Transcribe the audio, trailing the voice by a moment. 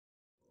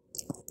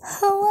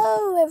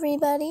Hello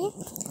everybody,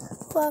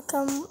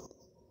 welcome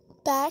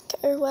back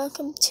or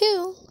welcome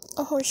to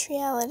a horse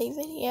reality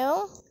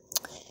video.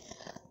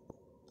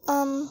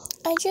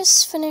 I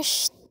just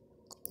finished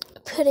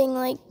putting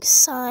like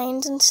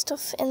signs and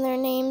stuff in their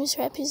names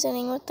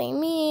representing what they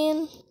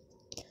mean.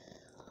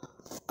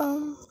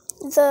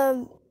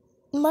 The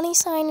money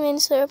sign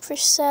means they're up for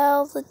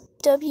sale, the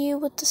W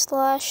with the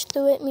slash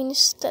through it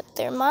means that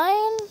they're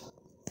mine.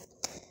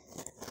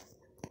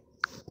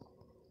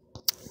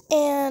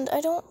 And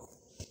I don't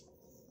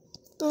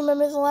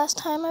remember the last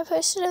time I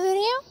posted a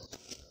video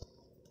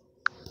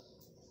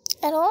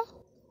at all.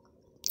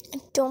 I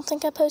don't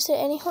think I posted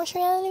any horse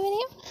reality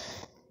video,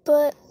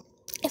 but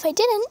if I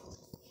didn't,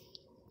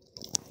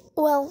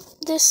 well,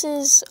 this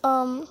is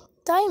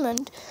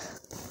Diamond.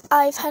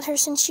 I've had her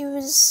since she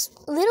was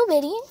little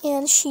bitty,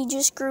 and she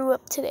just grew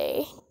up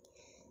today.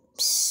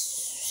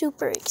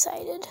 Super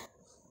excited.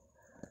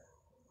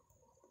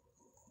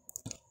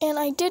 And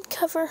I did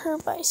cover her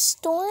by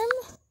Storm.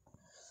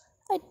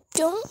 I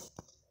don't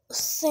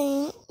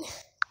think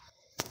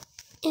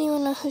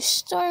anyone knows who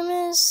Storm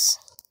is,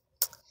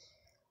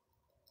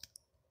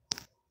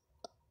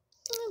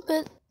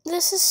 but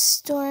this is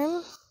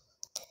Storm.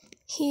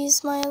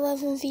 He's my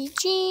 11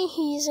 VG,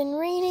 he's in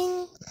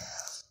reining,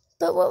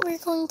 but what we're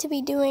going to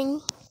be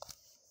doing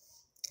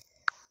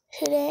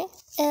today,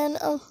 and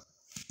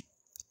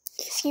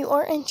if you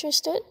are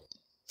interested,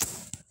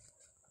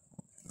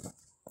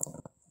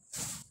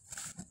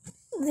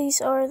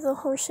 these are the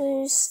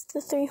horses,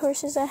 the 3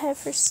 horses I have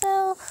for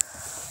sale.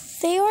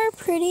 They are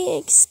pretty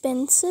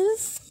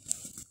expensive,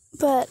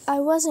 but I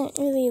wasn't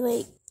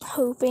really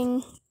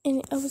hoping,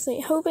 and I was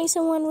hoping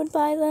someone would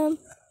buy them.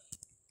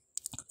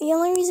 The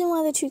only reason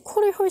why the 2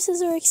 quarter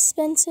horses are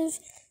expensive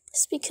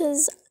is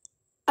because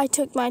I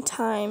took my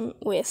time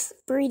with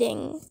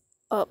breeding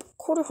up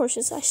quarter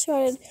horses. I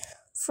started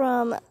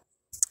from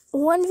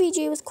 1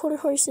 VG with quarter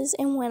horses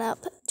and went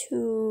up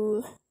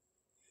to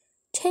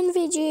 10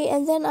 VG,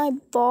 and then I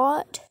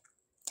bought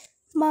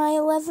my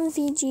 11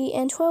 VG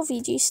and 12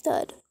 VG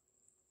stud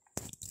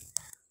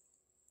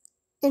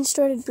and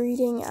started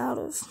breeding out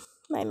of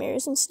my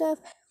mares and stuff.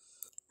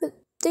 But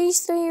these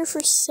 3 are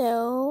for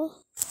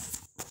sale.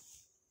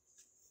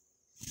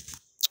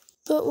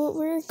 But what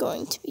we're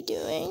going to be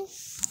doing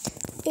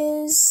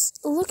is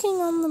looking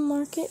on the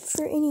market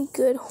for any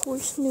good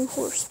new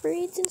horse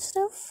breeds and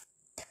stuff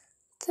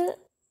that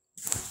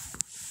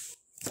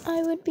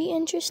I would be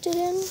interested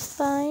in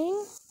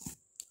buying.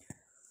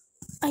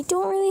 I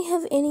don't really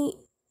have any.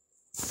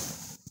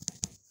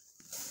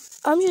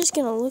 I'm just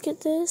gonna look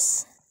at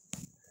this,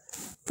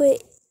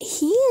 but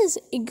he is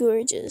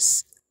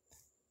gorgeous.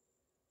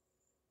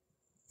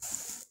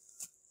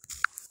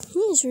 He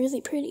is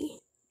really pretty.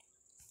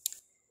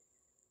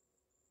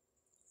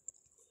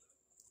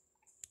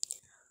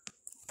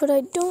 But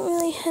I don't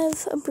really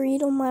have a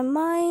breed on my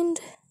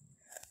mind.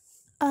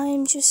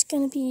 I'm just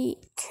going to be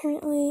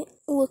currently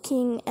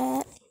looking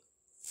at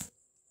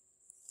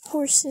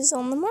horses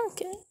on the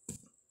market.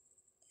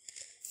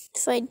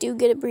 If I do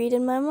get a breed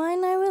in my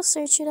mind, I will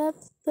search it up,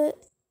 but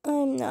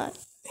I'm not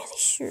really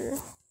sure.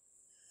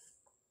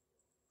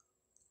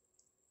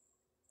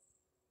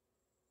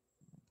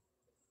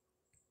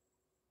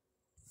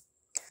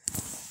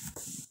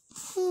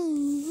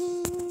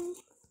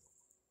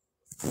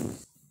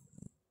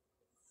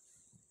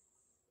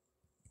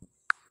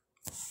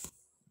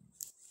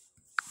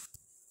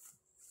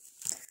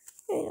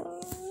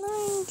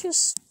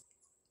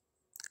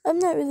 I'm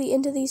not really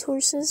into these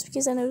horses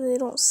because I know they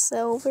don't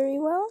sell very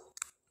well.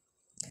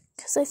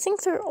 Because I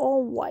think they're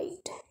all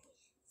white.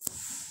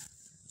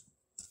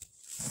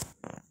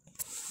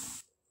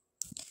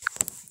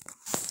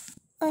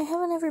 I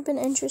haven't ever been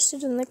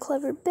interested in the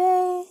Clever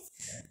Bay.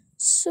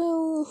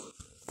 So,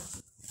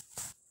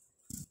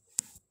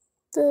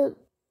 the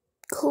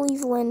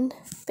Cleveland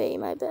Bay,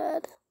 my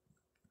bad.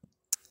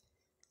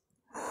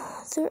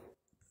 They're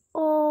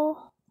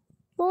all,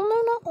 well,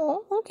 no, not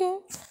all, okay.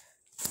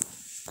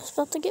 I was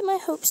about to get my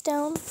hopes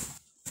down.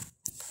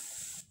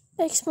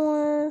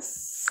 Exmoor,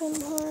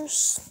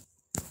 Finhorse.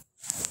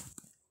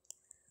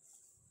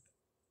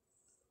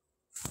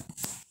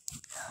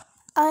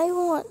 I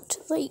want,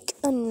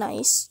 a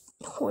nice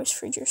horse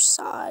for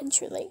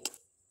dressage or,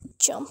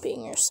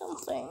 jumping or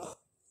something.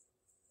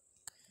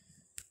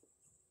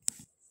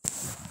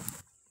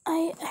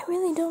 I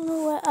really don't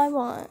know what I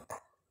want.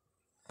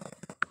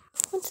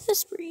 What's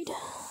this breed?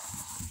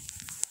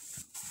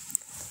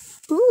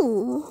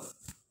 Ooh.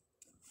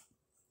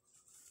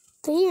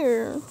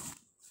 They're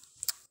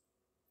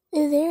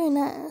very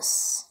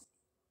nice.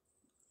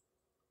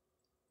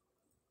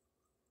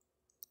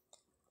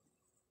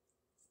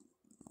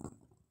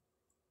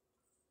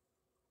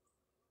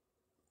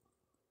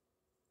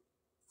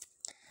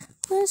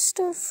 Let's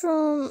start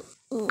from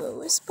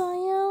lowest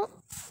buyout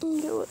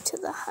and go up to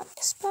the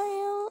highest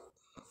buyout.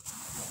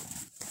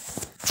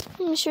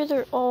 I'm sure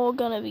they're all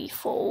gonna be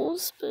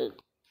foals, but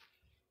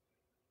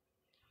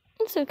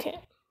it's okay.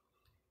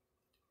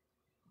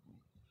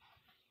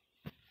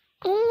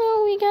 Oh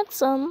no, we got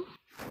some.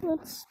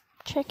 Let's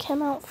check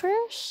him out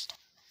first.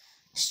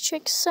 Let's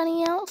check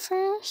Sunny out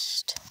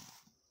first.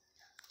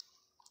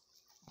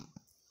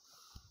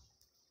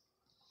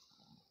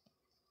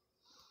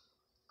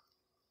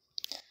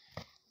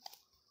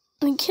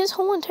 Like, his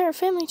whole entire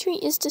family tree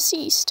is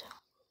deceased.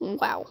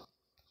 Wow.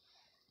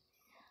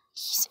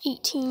 He's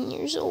 18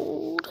 years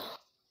old.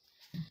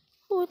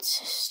 What's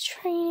his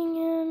training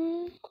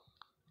in?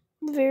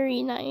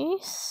 Very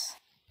nice.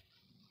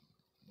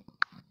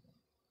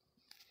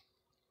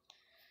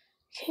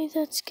 Okay,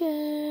 that's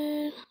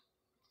good.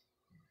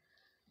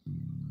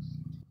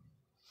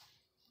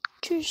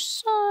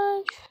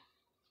 Dressage.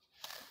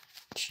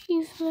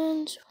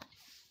 Achievements.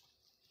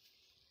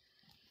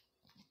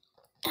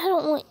 I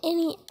don't want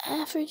any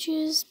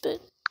averages,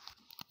 but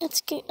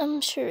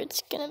I'm sure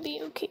it's gonna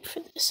be okay for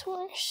this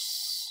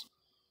horse.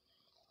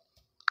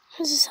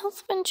 Has his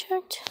health been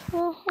checked?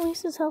 Well, at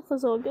least his health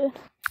is all good.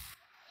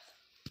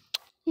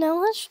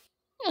 Now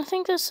I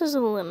think this is a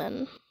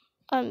lemon.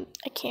 I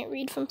can't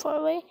read from far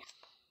away.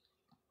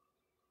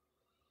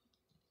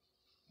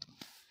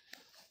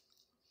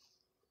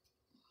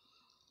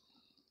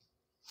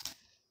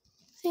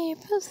 They're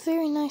both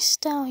very nice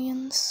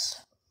stallions.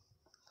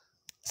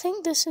 I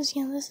think this is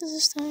a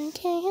stallion.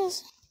 Okay,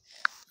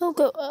 we'll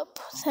go up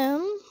with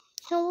him.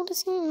 How old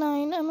is he?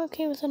 9. I'm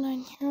okay with a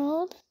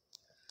 9-year-old.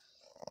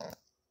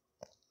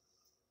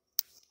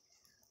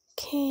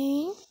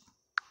 Okay.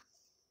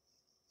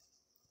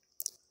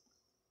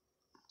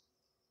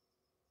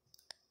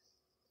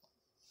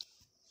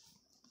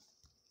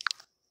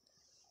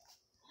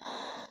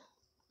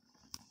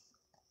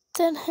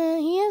 Then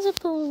he has a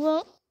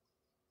below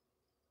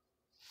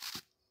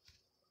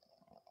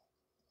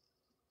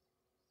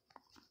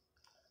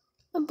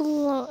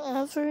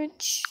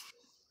average.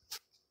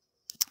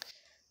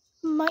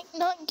 Might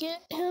not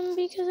get him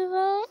because of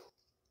that.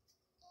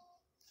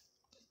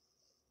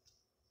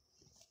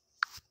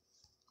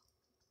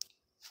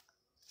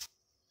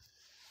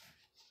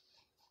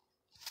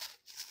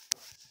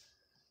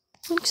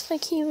 Looks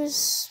like he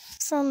was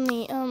from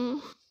the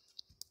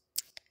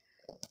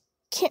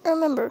can't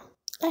remember.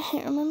 I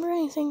can't remember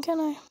anything, can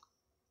I?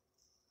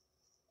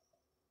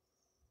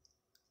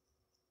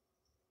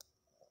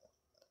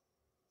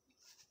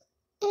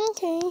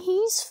 Okay,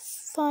 he's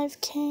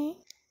 5K.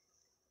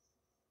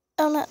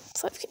 Oh, not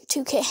 5K,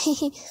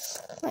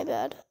 2K. My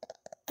bad.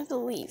 I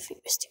believe he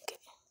was 2K.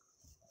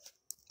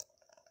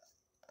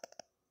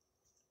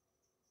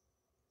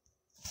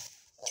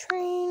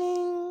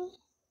 Training.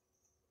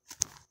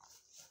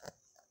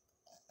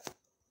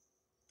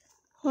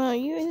 Well,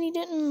 you really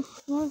didn't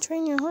want to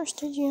train your horse,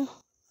 did you?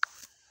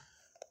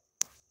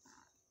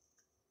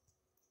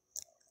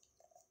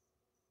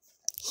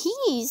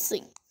 He's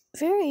like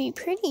very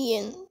pretty,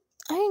 and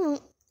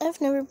I've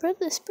never bred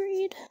this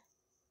breed.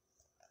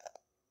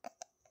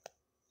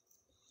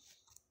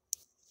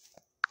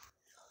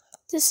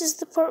 This is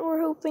the part we're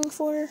hoping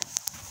for.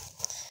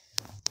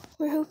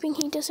 We're hoping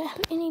he doesn't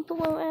have any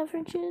below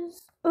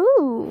averages.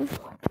 Ooh!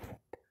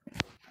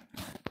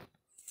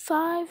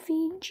 5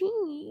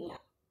 VG.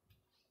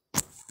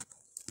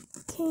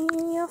 Okay,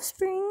 any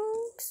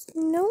offsprings?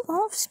 No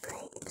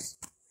offsprings.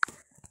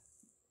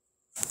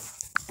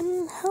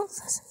 And health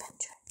hasn't been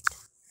checked.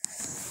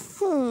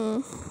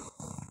 Oh,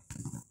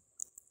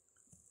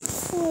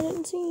 I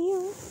didn't see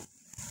you.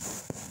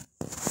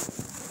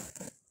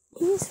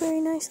 He's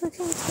very nice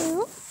looking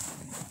too.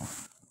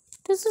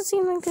 Doesn't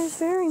seem like there's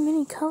very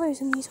many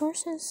colors in these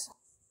horses.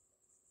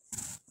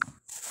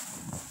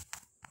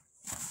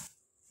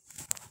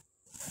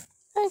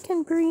 I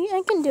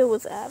can deal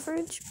with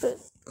average, but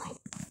I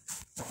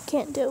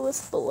can't deal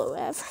with below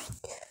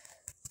average.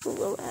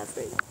 Below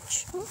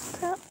average. Oh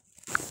crap.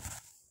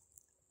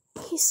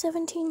 He's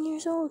 17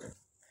 years old.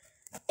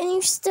 And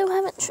you still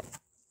haven't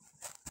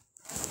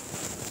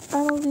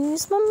I'll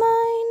lose my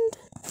mind.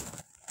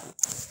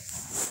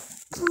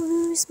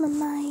 Lose my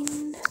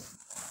mind.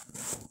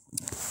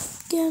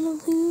 Gonna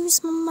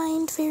lose my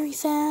mind very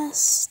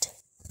fast.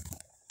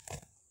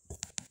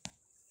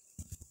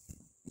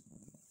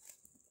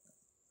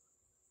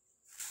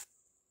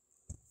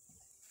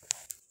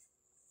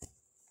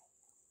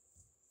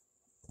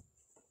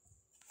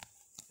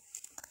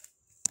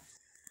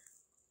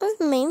 I've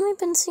mainly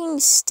been seeing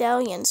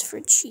stallions for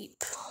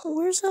cheap.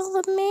 Where's all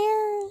the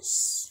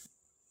mares?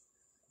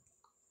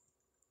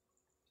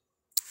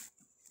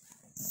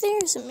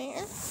 There's a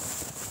mare.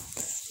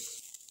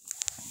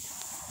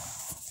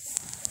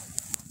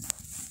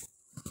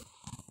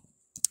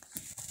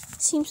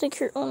 Seems like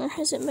her owner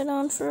hasn't been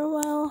on for a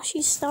while.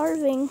 She's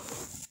starving.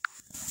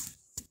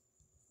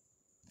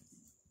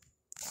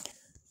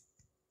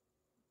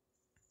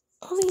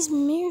 All these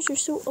mares are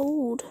so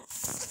old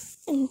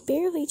and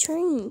barely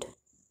trained.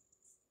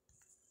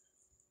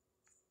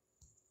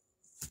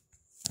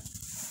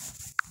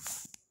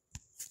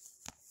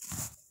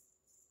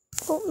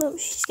 Oh no,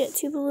 she's got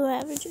 2 below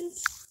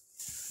averages.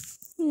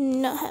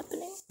 Not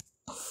happening.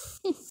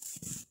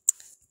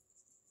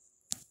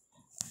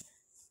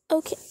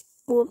 Okay,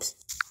 whoops.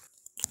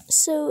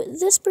 So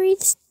this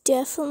breed's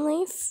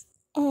definitely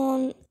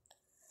on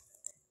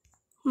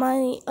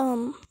my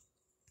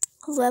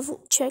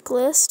level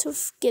checklist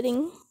of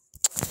getting.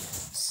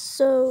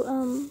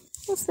 So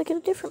let's look at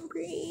a different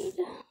breed.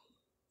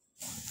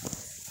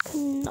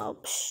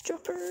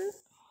 Knobstrupper.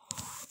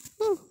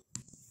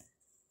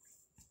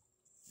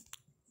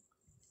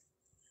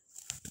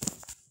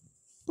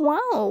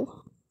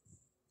 Wow.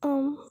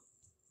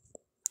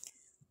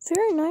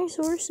 Very nice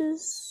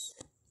horses.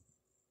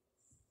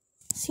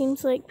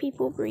 Seems like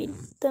people breed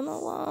them a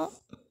lot.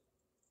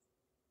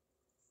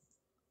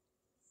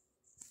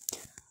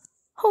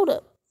 Hold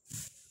up.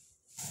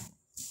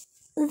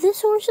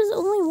 This horse is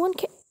only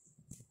 1K.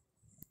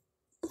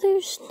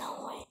 There's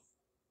no way.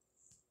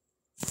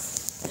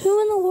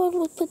 Who in the world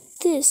would put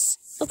this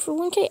up for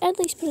 1K? I'd at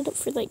least put it up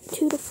for like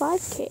 2 to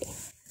 5K.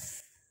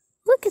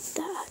 Look at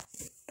that.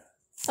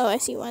 Oh, I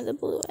see why the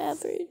blue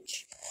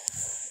average.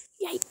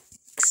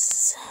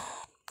 Yikes.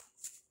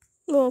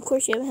 Well, of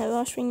course you haven't had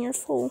offspring, you're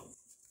full.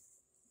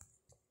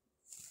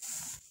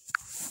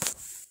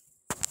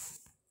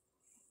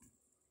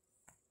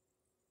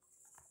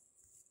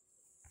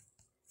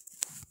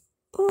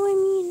 Well, I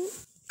mean,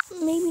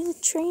 maybe the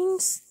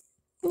train's...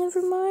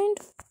 Never mind.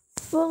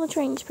 Well, the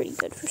train's pretty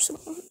good for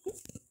someone.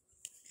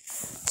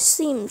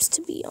 Seems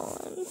to be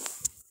on.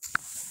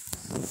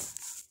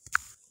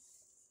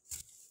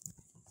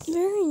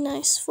 Very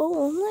nice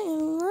foal, I'm not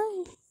gonna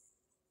lie.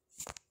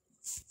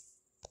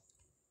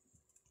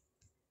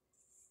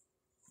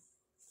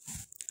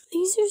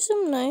 These are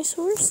some nice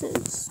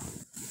horses.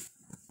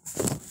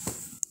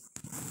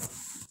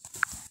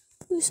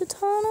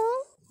 Lusitano.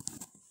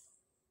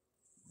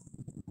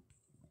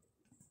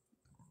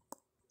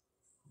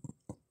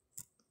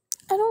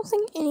 I don't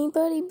think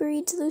anybody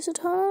breeds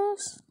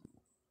Lusitanos.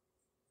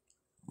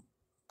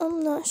 I'm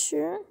not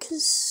sure,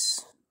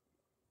 because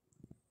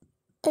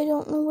I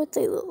don't know what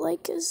they look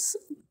like as...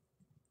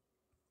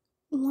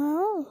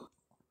 Wow.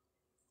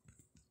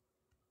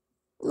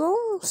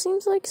 Well,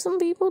 seems like some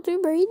people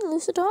do breed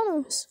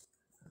Lusitanos.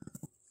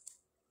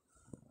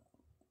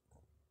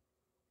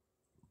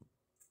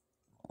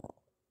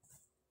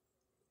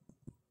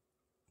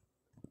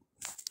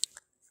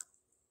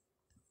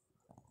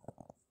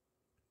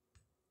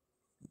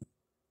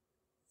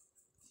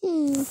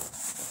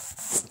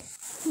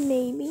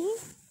 Maybe.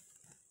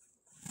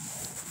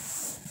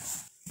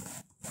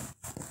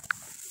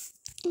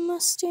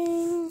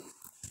 Mustang.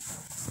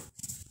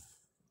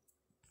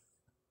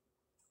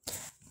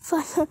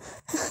 Why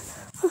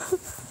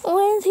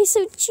are they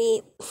so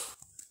cheap?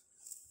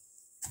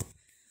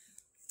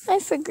 I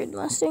figured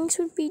Mustangs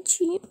would be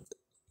cheap.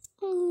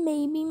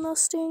 Maybe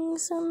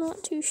Mustangs, I'm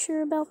not too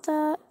sure about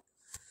that.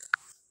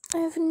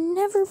 I've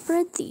never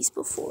bred these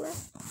before.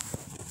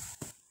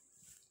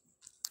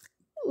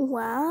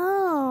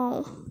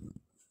 Wow.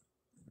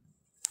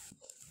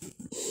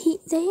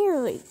 They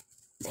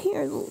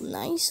are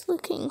nice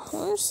looking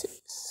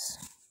horses.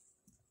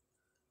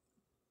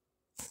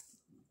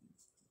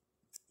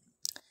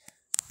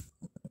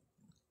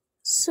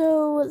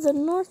 So the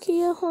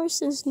Norkia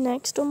horse is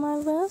next on my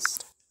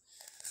list.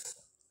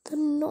 The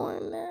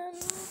Norman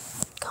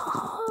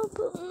Cobb.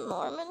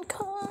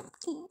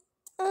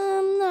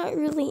 I'm not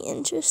really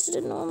interested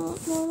in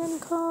Norman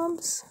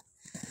Cobbs.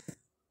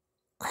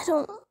 I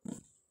don't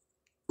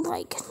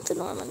like the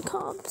Norman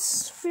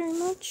Cobbs very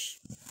much.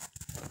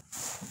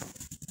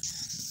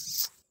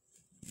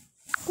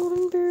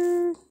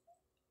 Oldenburg.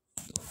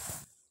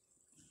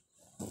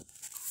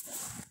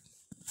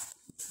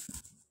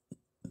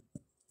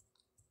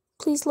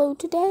 Please load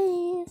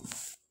today.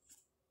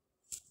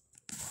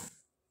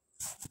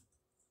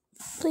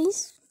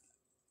 Please.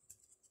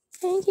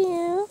 Thank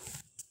you.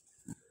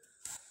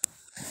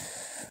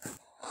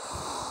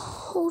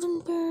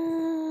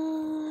 Oldenburg.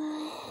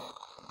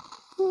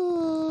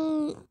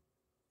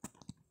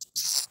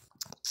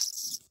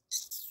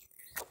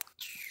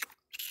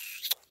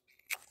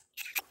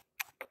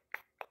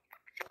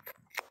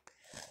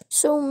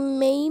 So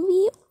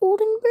maybe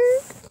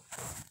Oldenburg?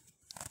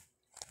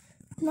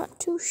 Not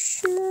too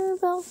sure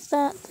about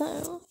that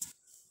though.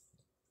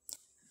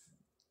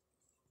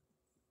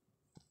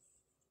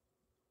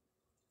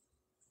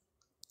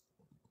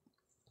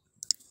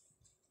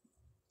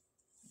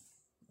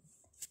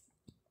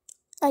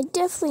 I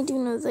definitely do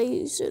know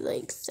these are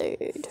like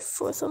 3rd,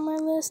 4th on my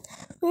list.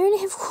 We already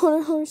have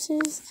quarter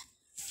horses.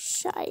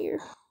 Shire.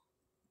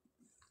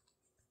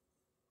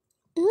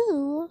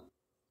 Ooh.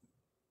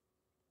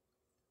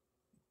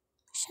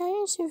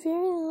 Shires are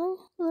very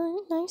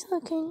nice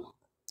looking.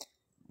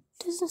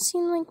 Doesn't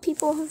seem like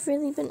people have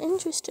really been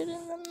interested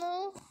in them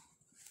though.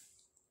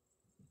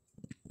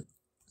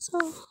 So,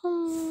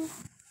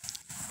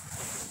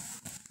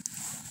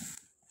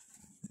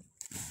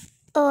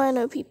 Oh, I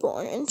know people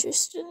aren't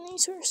interested in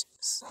these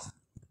horses.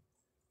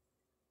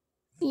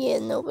 Yeah,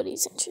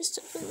 nobody's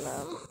interested in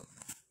them.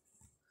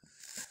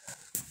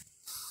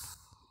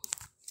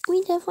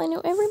 We definitely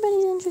know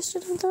everybody's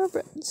interested in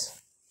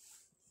thoroughbreds.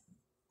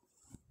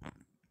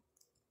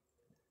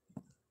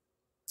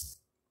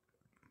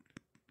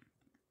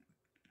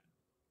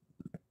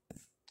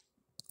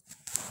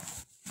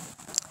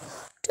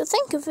 To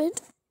think of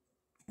it,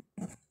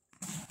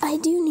 I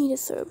do need a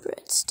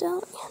thoroughbred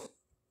stallion.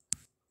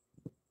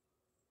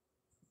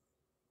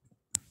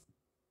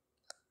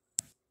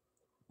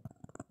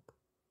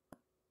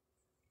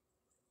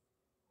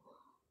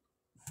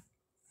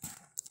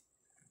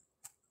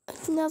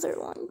 Another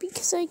one,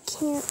 because I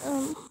can't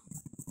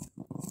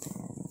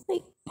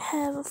like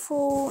have a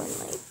full and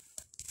like,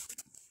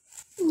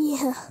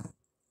 yeah,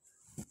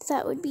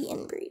 that would be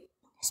inbreed.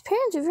 His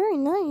parents are very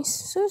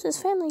nice, so is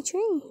his family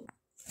tree.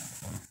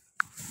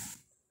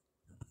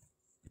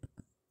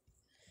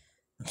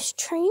 His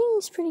training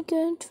is pretty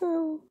good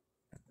for a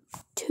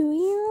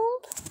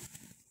 2-year-old.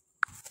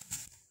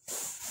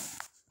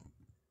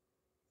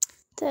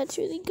 That's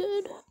really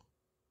good.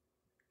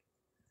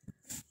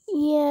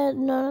 Yeah,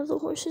 none of the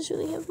horses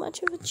really have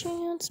much of a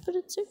chance, but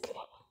it's okay.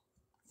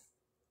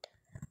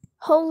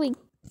 Holy...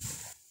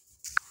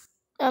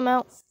 I'm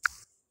out.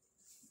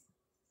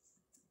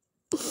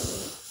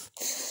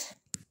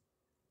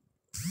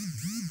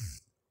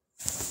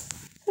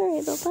 Sorry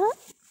about that.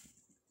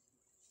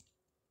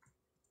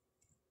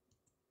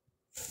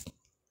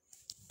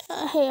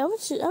 Hey, I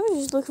was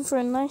just looking for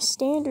a nice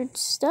standard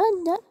stud.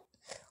 That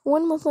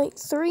one with like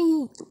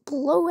 3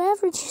 below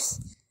averages.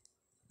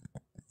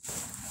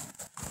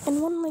 And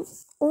one like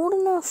old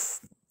enough.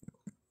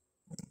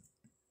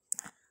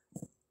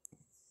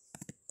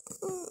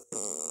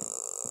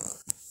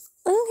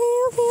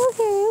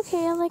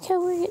 Okay. I like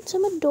how we get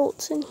some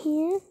adults in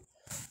here.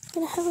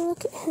 Gonna have a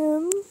look at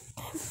him.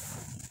 I'm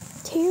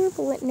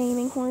terrible at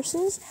naming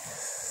horses.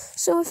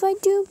 So if I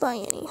do buy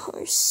any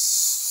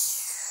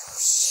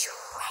horse,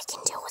 I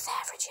can deal with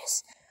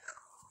averages.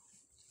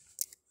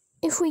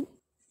 If we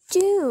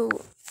do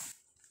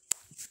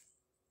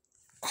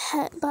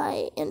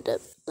end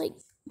up like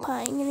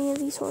buying any of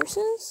these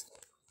horses,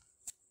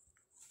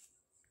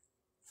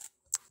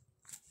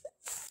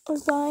 or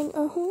buying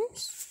a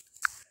horse,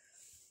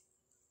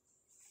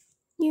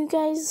 you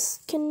guys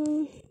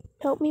can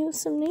help me with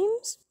some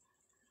names.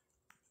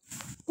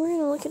 We're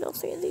gonna look at all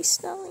 3 of these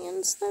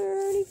stallions that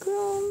are already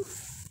grown.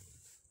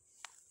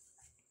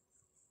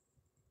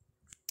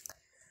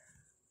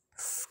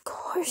 Of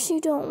course you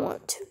don't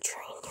want to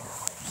train your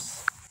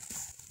horse.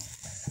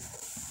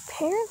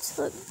 Parents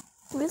look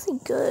really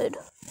good.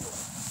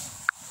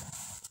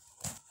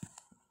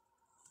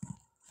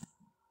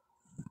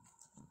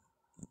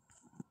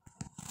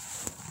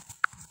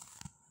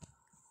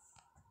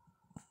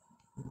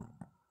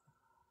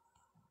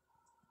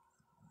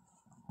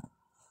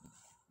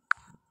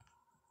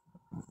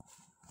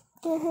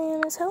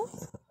 And his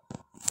health?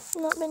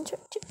 Not been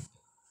checked yet.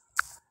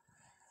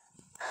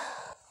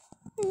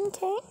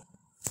 Okay.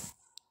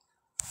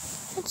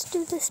 Let's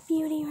do this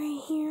beauty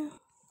right here.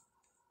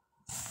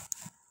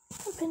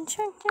 I've been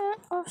checked yet.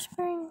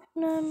 Offspring,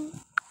 none.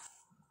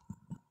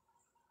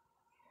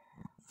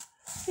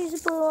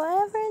 He's below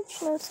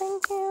average, no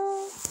thank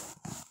you.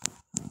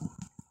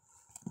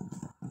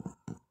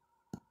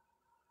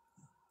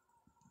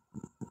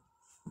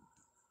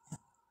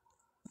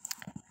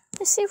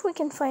 Let's see if we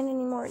can find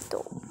any more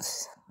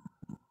adults.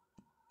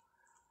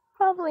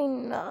 Probably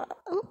not.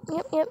 Oh,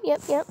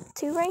 yep.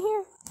 2 right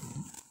here.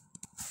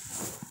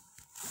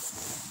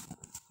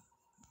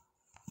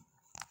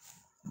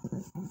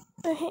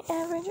 Okay,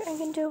 average, I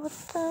can deal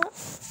with that.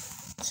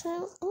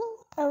 So,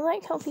 I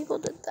like how people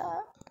did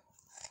that.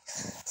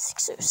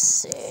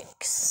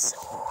 606.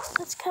 Oh,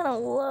 that's kind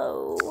of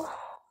low.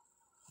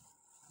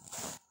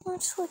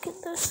 Let's look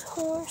at this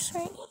horse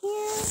right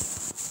here.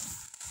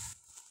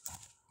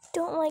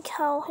 Don't like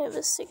how it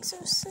was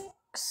 606.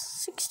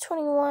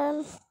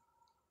 621.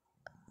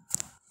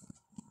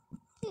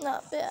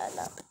 Not bad.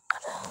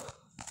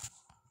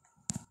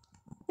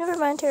 Never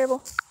mind,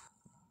 terrible.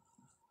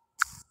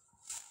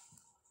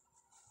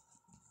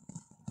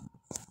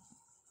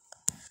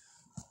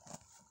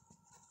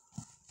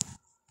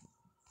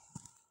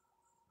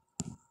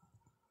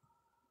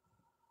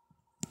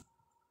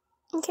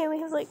 Okay, we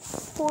have like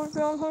 4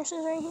 grown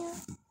horses right here.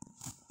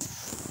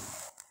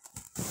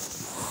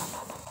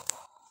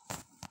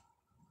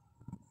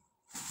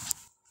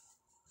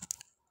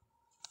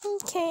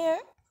 Okay.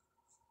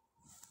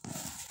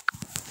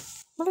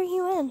 What are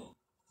you in?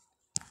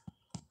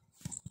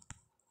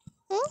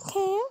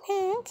 Okay.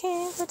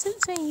 What's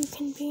it say you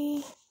can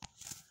be?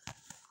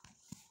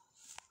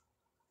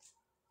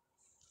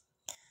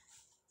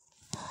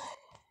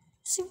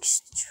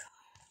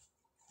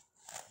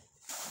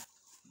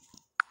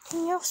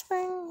 Any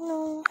offspring?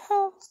 No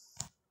health.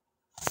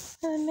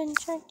 Haven't been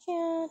checked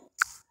yet.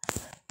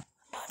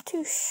 Not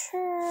too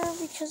sure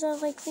because I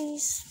like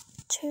these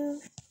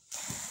 2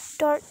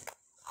 dark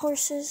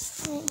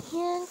horses right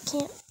here.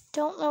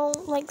 Don't know,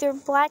 like they're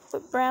black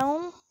but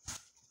brown.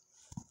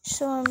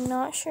 So I'm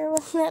not sure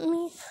what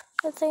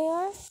they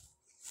are.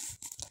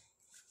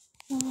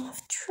 Moment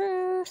of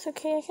truth.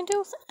 Okay, I can deal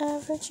with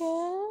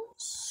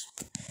averages.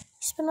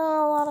 He's been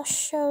on a lot of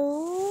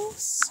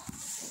shows.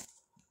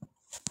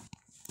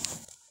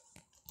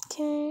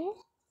 Okay.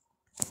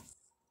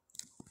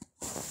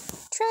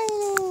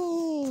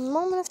 Training.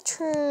 Moment of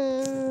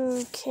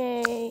truth.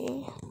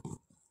 Okay.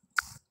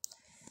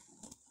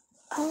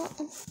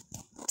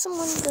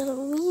 someone that at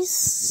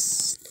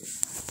least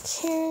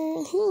care.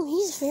 Ooh,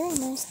 he's very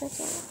nice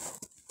looking.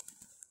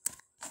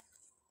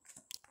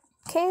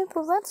 Okay,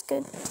 well that's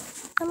good.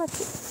 I'm gonna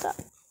keep that.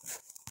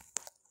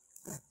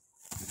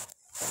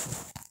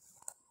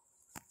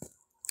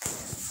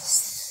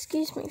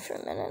 Excuse me for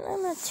a minute.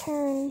 I'm gonna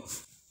turn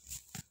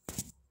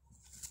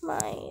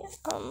my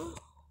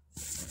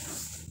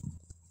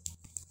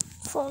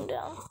phone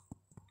down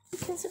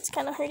because it's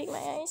kind of hurting my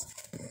eyes.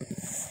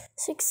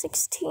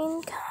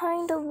 616,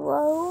 kind of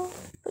low,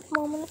 but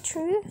moment of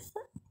truth.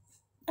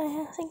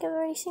 I think I've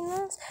already seen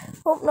those.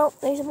 Oh nope,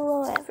 there's a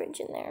below average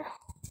in there.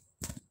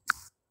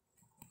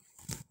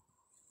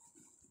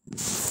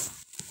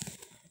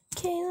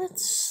 Okay,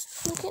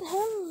 let's look at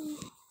him.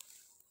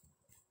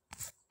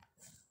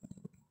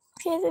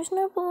 Okay, there's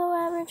no below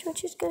average,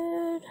 which is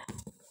good.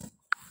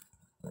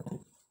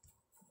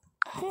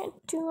 I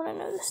do want to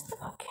know this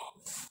though.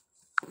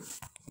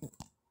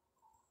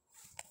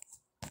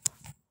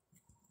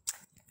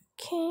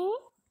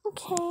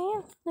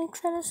 Okay,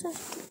 looks like this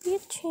could be a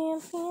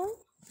champion.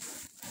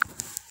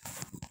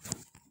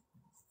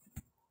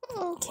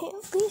 Okay,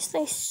 at least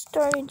they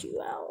started you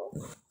out.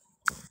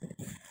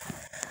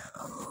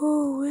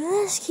 Ooh,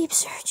 let's keep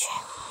searching.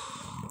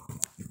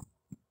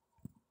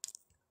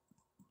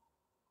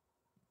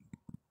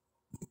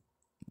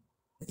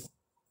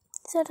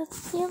 Is that a,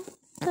 yep,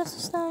 that's a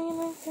stallion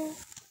right there.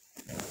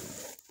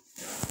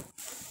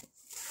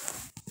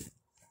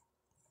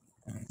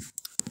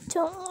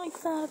 Don't like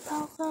that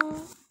about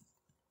them.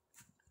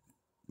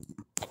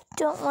 I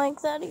don't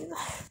like that either.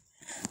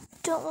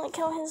 Don't like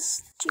how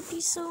his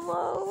GP's so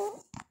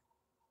low.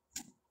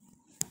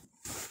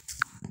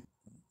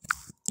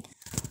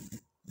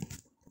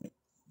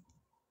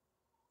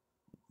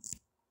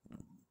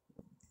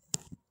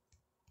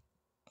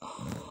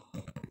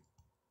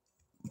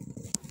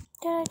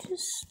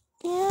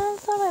 Yeah, I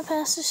thought I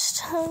passed this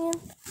stallion.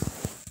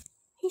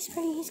 He's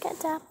pretty, he's got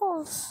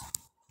dapples.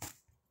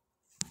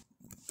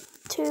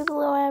 2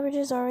 below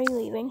averages already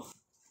leaving.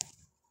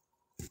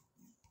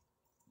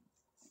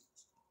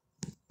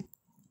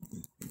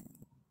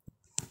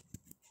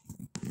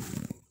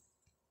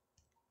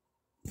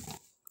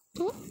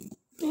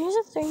 Here's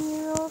a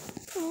 3-year-old.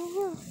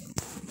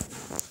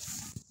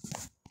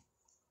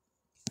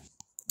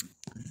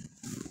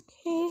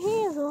 Okay,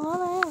 he has a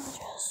lot of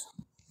averages.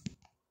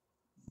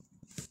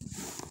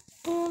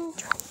 And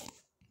try it.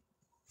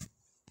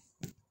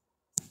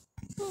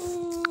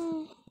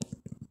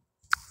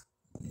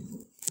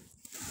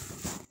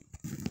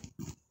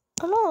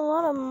 I know a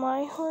lot of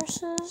my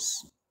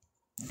horses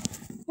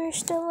are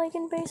still like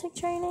in basic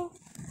training,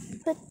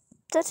 but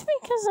that's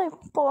because I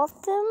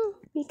bought them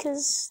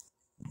because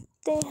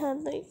they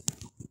had like.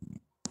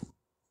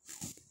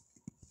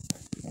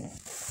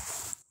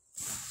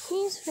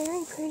 He's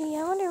very pretty.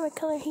 I wonder what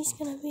color he's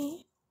gonna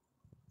be.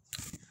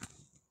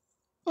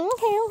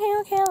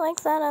 Okay, I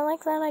like that.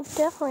 I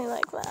definitely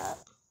like that.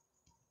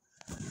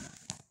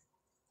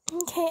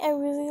 Okay, I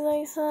really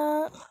like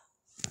that.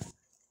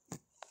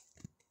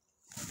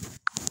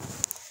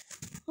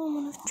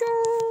 Moment of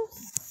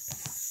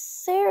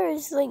truth. There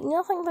is like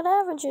nothing but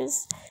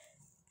averages.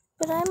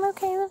 But I'm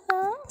okay with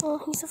that. Well,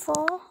 he's a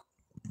fall.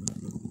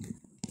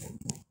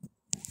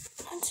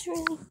 That's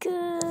really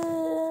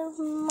good.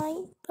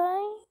 Might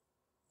buy.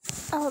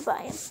 I'll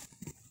buy him.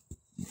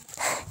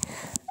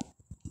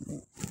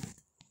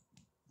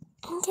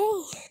 Okay.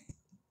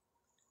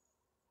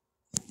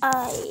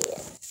 I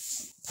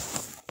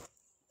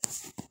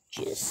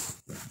just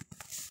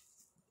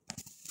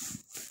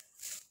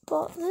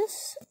bought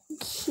this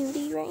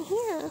cutie right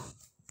here.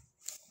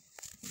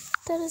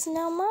 That is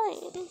now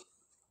mine.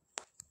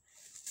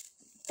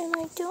 And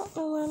I don't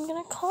know what I'm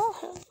gonna call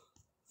him.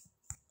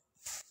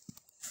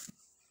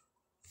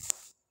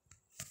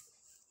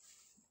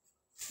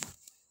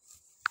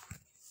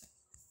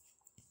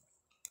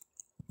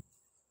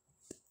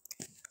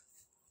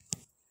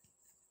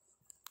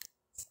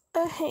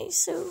 Okay,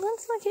 so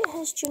let's look at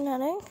his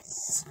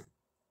genetics.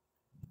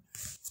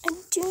 I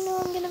do know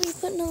I'm going to be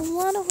putting a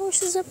lot of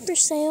horses up for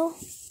sale.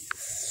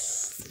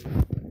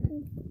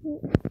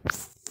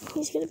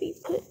 He's going to be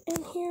put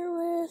in here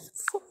with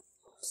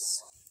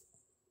foals.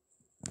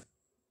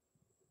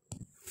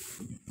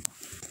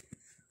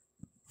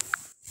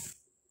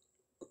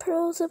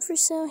 Pearl's up for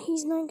sale.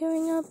 He's not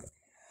going up.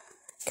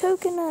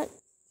 Coconut.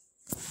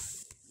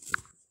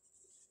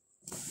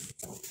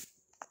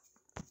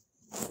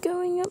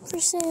 Going up for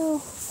sale.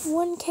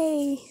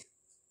 1K.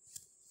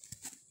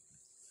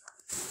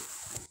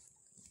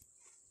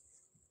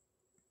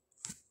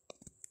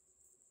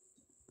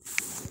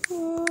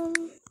 Um,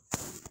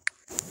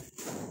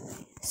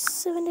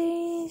 7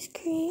 days,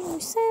 create new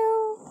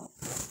sale.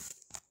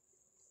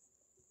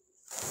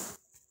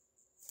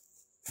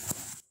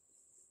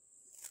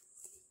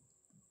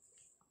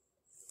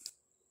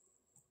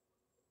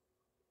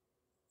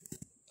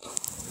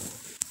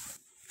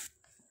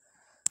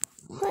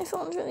 My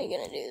phone's really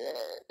gonna do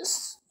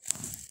this.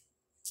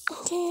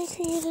 Okay, I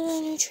created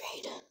a new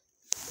trade.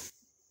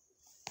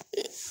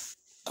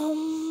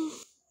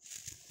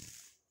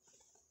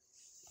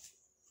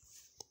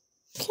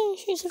 Okay,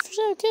 she's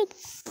so good.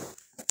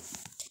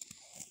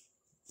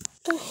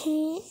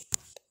 Okay.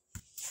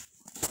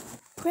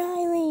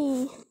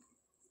 Riley.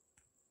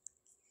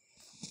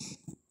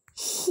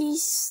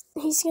 He's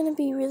gonna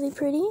be really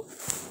pretty.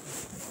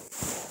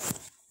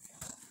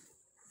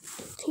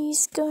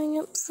 He's going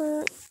up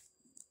for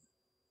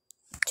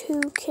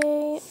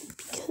 2K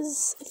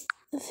because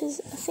of his.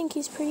 I think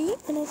he's pretty,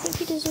 and I think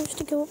he deserves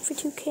to go up for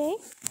 2K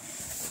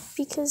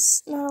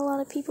because not a lot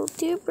of people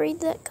do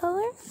breed that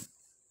color.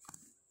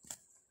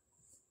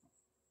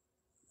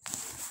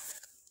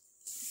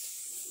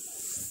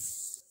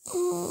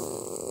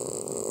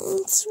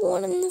 It's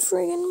 1 in the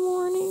friggin'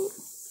 morning.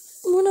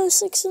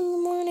 1:06 in the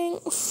morning.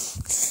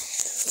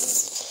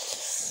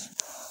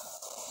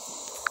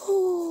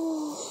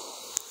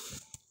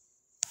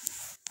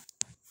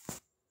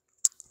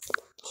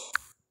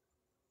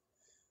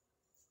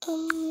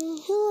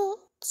 Who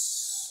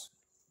else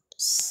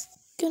is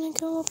gonna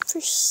go up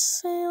for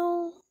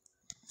sale?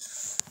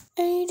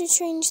 I need to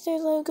change their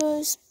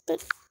logos,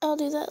 but I'll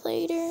do that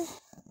later.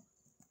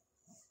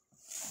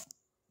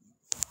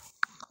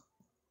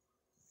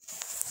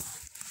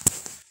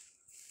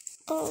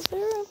 Oh,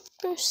 they're up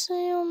for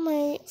sale.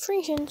 My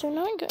Frisians are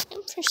not going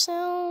up for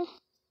sale.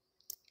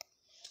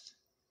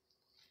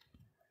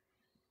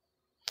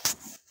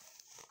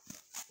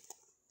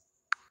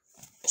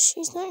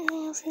 She's not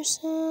going up for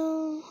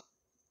sale.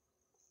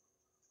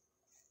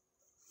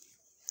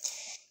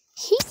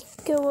 He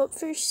can go up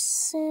for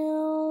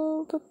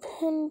sale,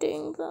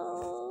 depending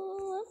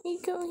though. Let me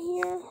go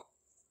here.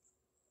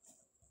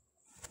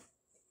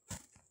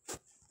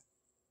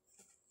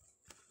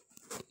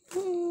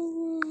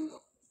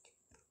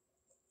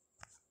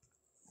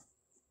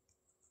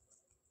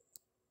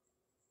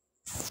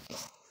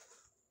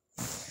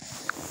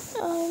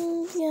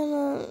 I'm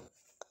gonna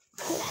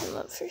put him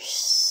up for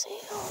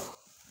sale.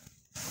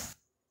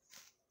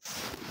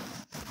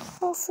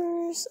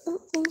 Offers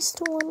at least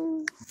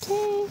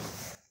 1K.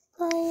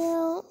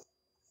 Buyout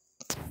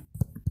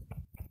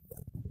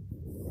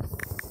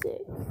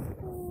 6.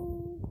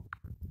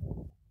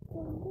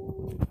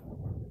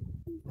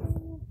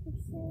 For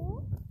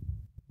sale.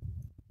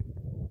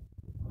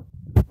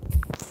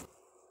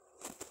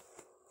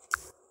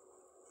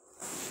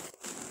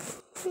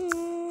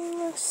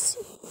 Let's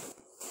see.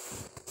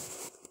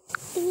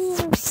 Any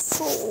other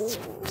foals?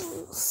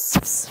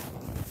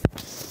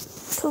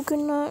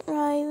 Coconut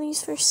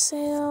Riley's for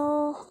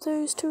sale.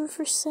 Those two are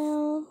for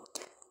sale.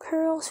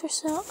 Pearls for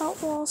sale.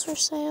 Outlaws for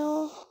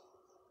sale.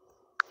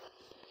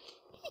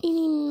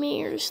 Any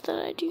mares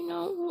that I do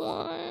not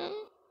want.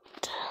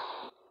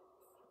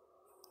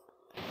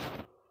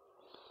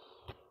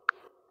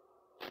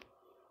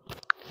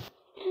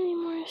 Any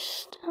more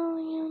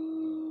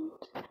stallions?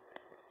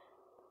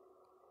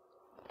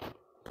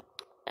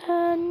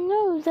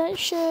 No, that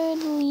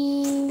should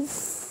leave.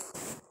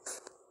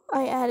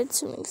 I added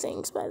some new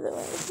things, by the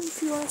way,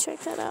 if you want to check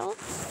that out.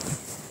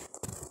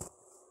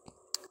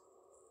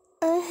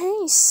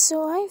 Hey,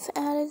 so I've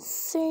added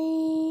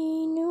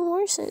 3 new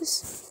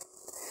horses.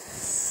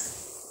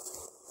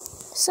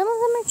 Some of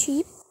them are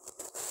cheap,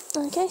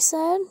 like I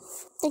said,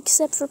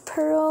 except for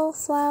Pearl,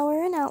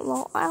 Flower, and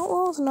Outlaw.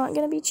 Outlaw's not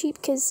going to be cheap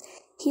because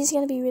he's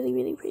going to be really,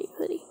 really pretty.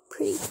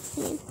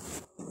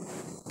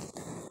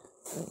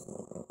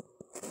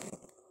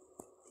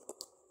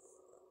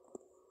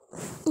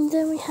 And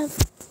then we have,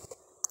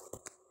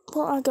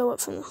 well, I'll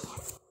start from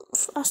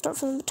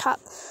the top.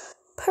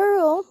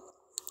 Pearl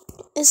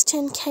is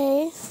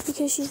 10K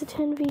because she's a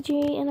 10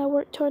 VG and I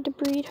worked hard to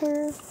breed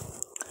her.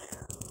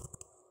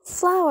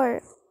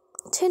 Flower,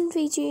 10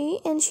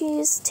 VG and she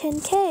is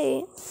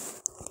 10K.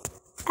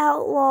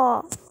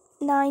 Outlaw,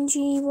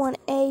 9G,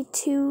 1A,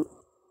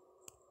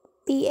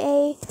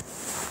 2BA.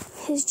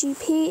 His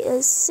GP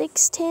is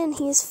 610.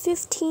 He is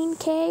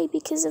 15K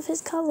because of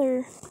his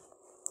color.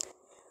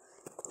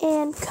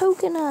 And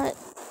Coconut,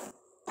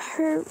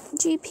 her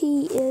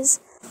GP is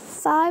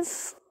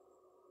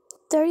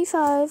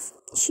 535.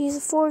 She's a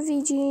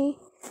 4VG,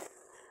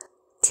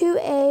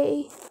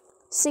 2A,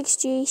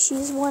 6G.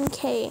 She's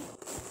 1K.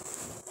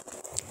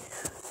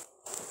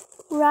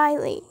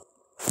 Riley.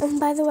 And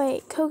by the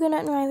way,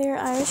 Coconut and Riley are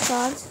Irish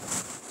gods.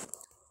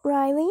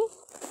 Riley.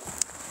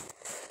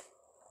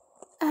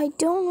 I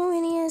don't know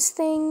any of his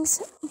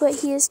things, but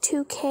he is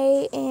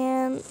 2K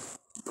and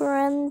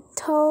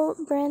Brantito,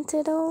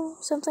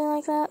 something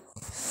like that.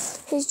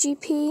 His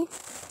GP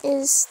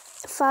is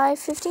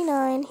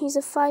 559. He's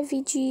a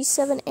 5VG,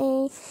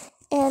 7A,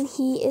 and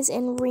he is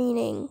in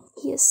reining.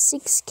 He is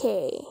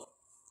 6K.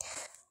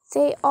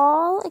 They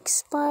all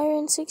expire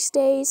in 6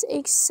 days,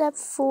 except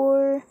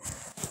for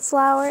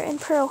Flower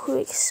and Pearl, who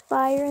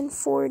expire in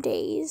 4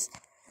 days.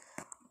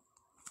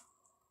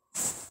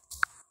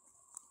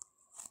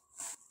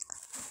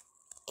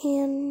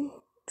 And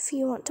if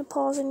you want to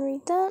pause and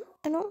read that,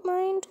 I don't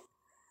mind.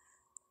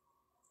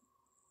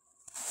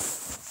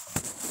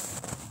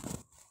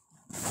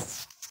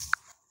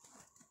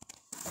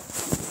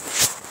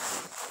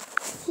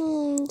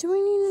 Do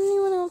we need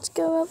anyone else to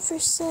go up for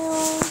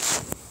sale?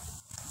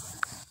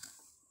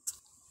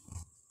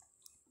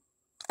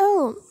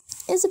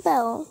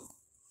 Isabelle.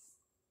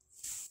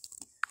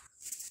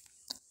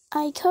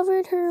 I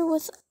covered her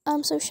with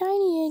I'm So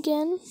Shiny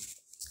again,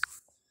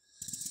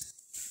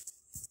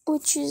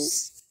 which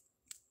is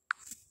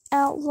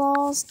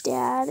Outlaw's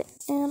dad,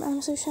 and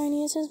I'm So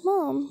Shiny is his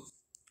mom.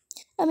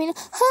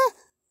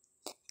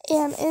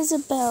 And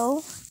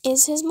Isabelle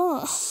is his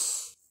mom.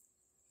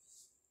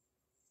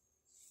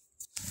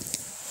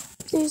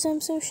 There's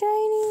I'm So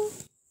Shiny.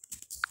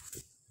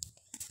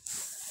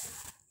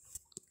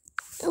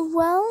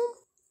 Well,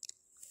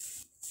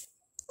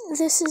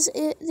 this is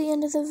it, the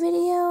end of the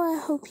video. I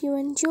hope you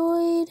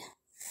enjoyed.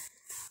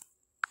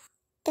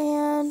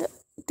 And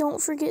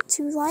don't forget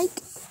to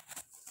like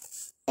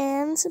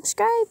and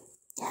subscribe.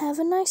 Have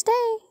a nice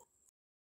day.